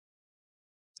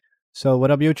So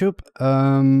what up YouTube?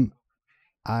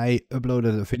 I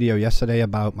uploaded a video yesterday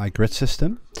about my grid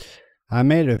system. I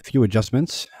made a few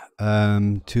adjustments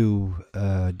to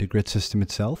the grid system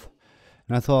itself.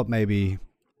 And I thought maybe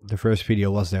the first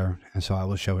video was there, and so I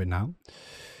will show it now.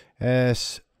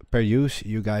 As per use,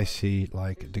 you guys see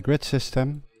like the grid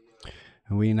system.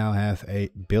 And we now have a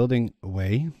building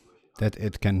way that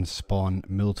it can spawn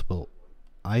multiple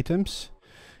items.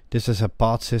 This is a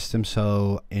path system,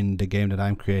 so in the game that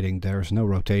I'm creating there is no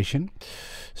rotation.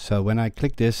 So when I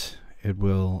click this, it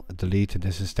will delete.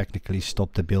 This is technically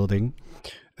stop the building.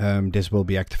 This will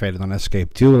be activated on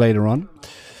escape 2 later on.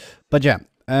 But yeah,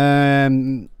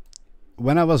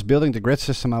 when I was building the grid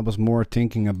system, I was more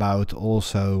thinking about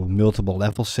also multiple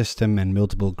level system and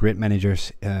multiple grid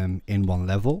managers in one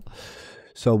level.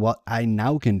 So what I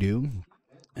now can do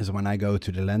is when I go to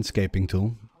the landscaping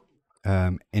tool,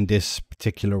 in this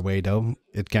particular way though,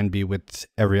 it can be with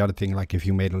every other thing, like if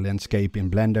you made a landscape in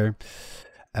Blender,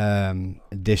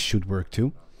 this should work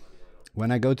too.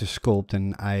 When I go to sculpt,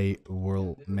 and I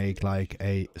will make like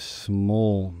a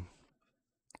small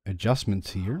adjustment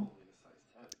here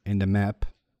in the map,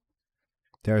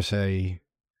 there's a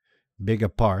bigger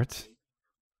part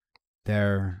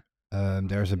there.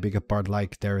 There's a bigger part,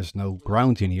 like there is no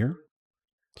ground in here,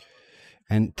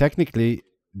 and technically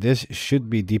this should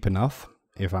be deep enough.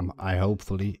 If I hope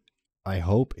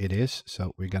it is.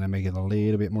 So we're gonna make it a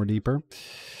little bit more deeper.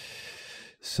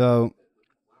 So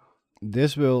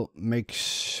this will make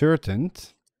certain,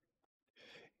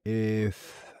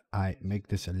 if I make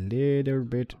this a little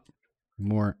bit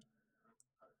more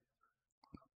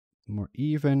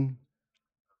even,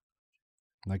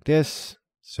 like this,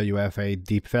 so you have a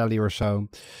deep valley or so.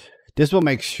 This will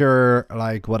make sure,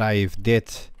 like what I've did,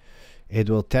 it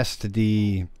will test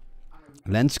the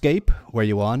landscape where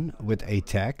you want with a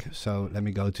tag. So let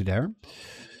me go to there.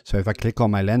 So if I click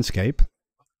on my landscape,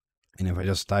 and if I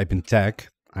just type in tag,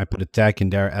 I put a tag in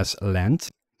there as land.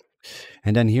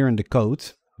 And then here in the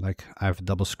code, like I have a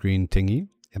double screen thingy,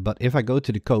 but if I go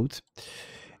to the code,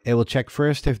 it will check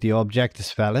first if the object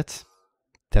is valid,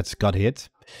 that's got hit,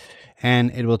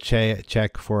 and it will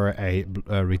check for a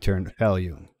return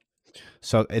value.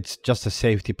 So it's just a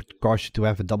safety precaution to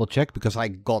have a double check, because I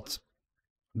got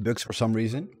bugs for some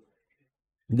reason.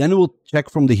 Then it will check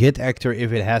from the hit actor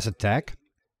if it has a tag.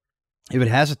 If it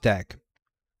has a tag,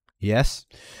 yes,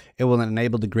 it will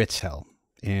enable the grid cell.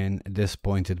 And at this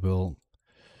point I will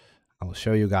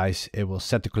show you guys, it will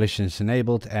set the collisions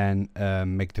enabled and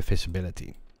make the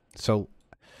visibility. So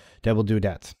that will do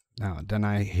that. Now then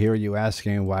I hear you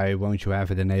asking, why won't you have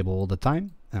it enabled all the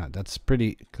time? That's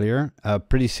pretty clear,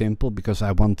 pretty simple, because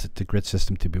I want the grid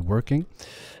system to be working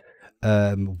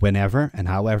whenever and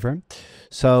however.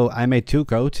 So I made two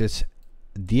codes. It's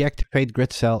deactivate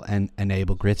grid cell and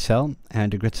enable grid cell,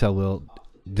 and the grid cell will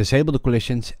disable the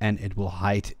collisions and it will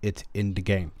hide it in the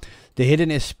game. The hidden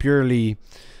is purely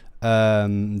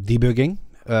debugging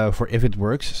for if it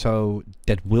works, so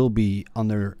that will be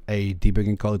under a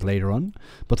debugging code later on,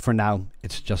 but for now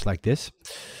it's just like this.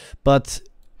 But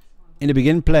in the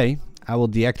begin play, I will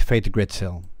deactivate the grid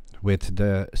cell with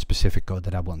the specific code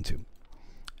that I want to.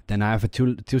 Then I have a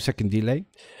 2-second delay,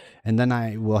 and then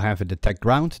I will have a detect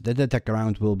ground. The detect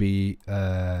ground will be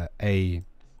a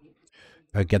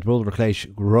get world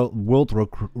location, world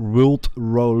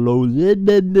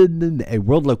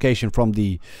location from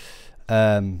the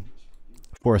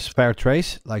forest fair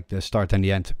trace, like the start and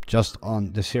the end, just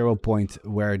on the 0 point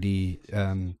where the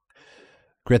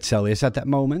grid cell is at that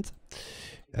moment.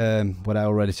 What I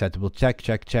already said, will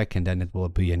check, and then it will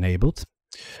be enabled.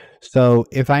 So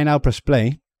if I now press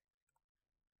play,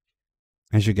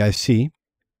 as you guys see,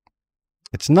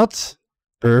 it's not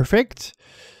perfect,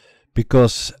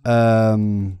 because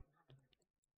the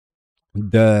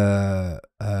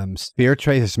sphere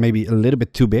trace is maybe a little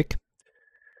bit too big,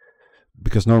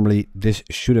 because normally this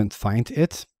shouldn't find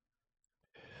it,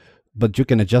 but you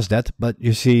can adjust that. But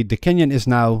you see the canyon is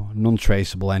now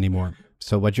non-traceable anymore.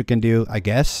 So what you can do, I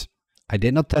guess, I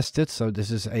did not test it, so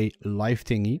this is a live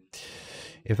thingy.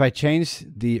 If I change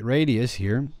the radius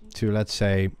here to, let's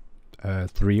say,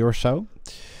 3 or so,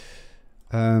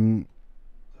 as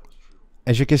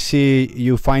you can see,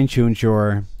 you fine-tuned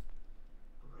your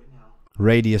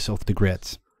radius of the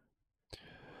grid.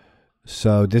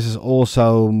 So this is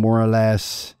also more or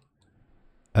less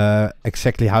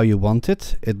exactly how you want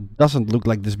it. It doesn't look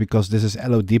like this because this is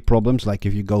LOD problems. Like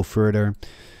if you go further,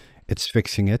 it's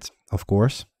fixing it, of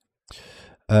course.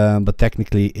 But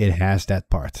technically it has that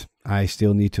part. I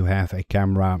still need to have a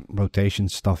camera rotation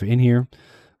stuff in here.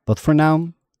 But for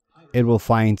now, it will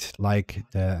find like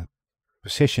the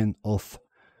position of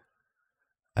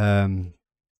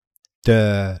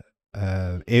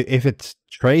if it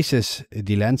traces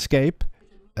the landscape,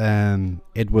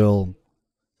 it will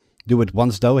do it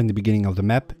once though in the beginning of the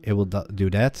map. It will do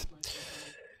that.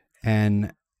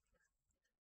 And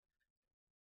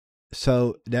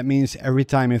so that means every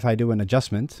time if I do an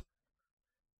adjustment,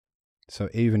 so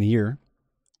even here,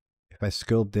 if I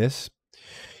sculpt this,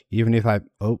 even if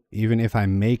I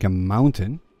make a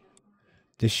mountain,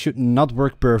 this should not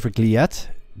work perfectly yet.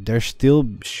 There still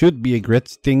should be a grid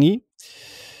thingy,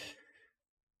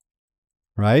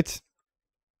 right?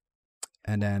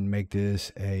 And then make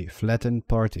this a flattened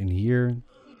part in here.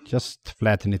 Just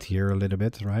flatten it here a little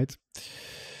bit, right?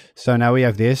 So now we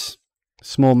have this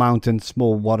small mountain,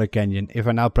 small water canyon. If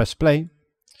I now press play,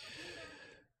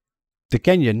 the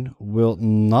canyon will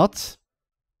not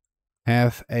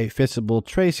have a visible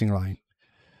tracing line.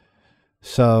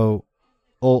 So,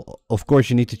 of course,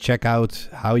 you need to check out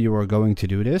how you are going to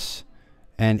do this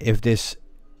and if this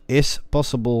is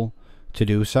possible to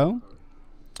do so.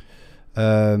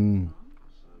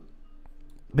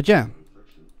 But yeah.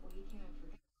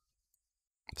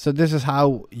 So this is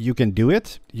how you can do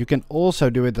it. You can also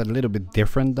do it a little bit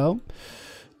different though.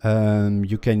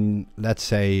 You can, let's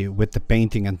say, with the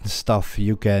painting and stuff,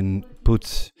 you can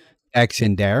put X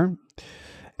in there.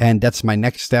 And that's my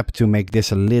next step to make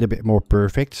this a little bit more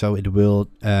perfect. So it will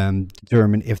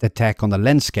determine if the tag on the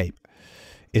landscape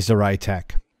is the right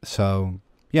tag. So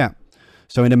yeah.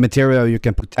 So in the material, you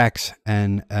can put tags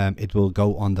and it will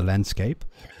go on the landscape.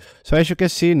 So as you can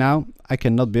see now, I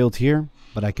cannot build here,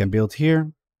 but I can build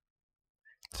here.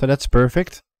 So that's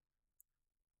perfect.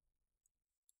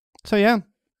 So yeah.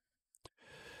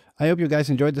 I hope you guys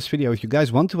enjoyed this video. If you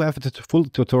guys want to have a full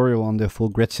tutorial on the full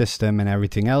grid system and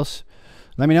everything else,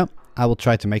 let me know. I will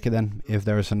try to make it then if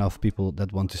there is enough people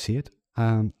that want to see it.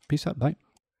 Peace out. Bye.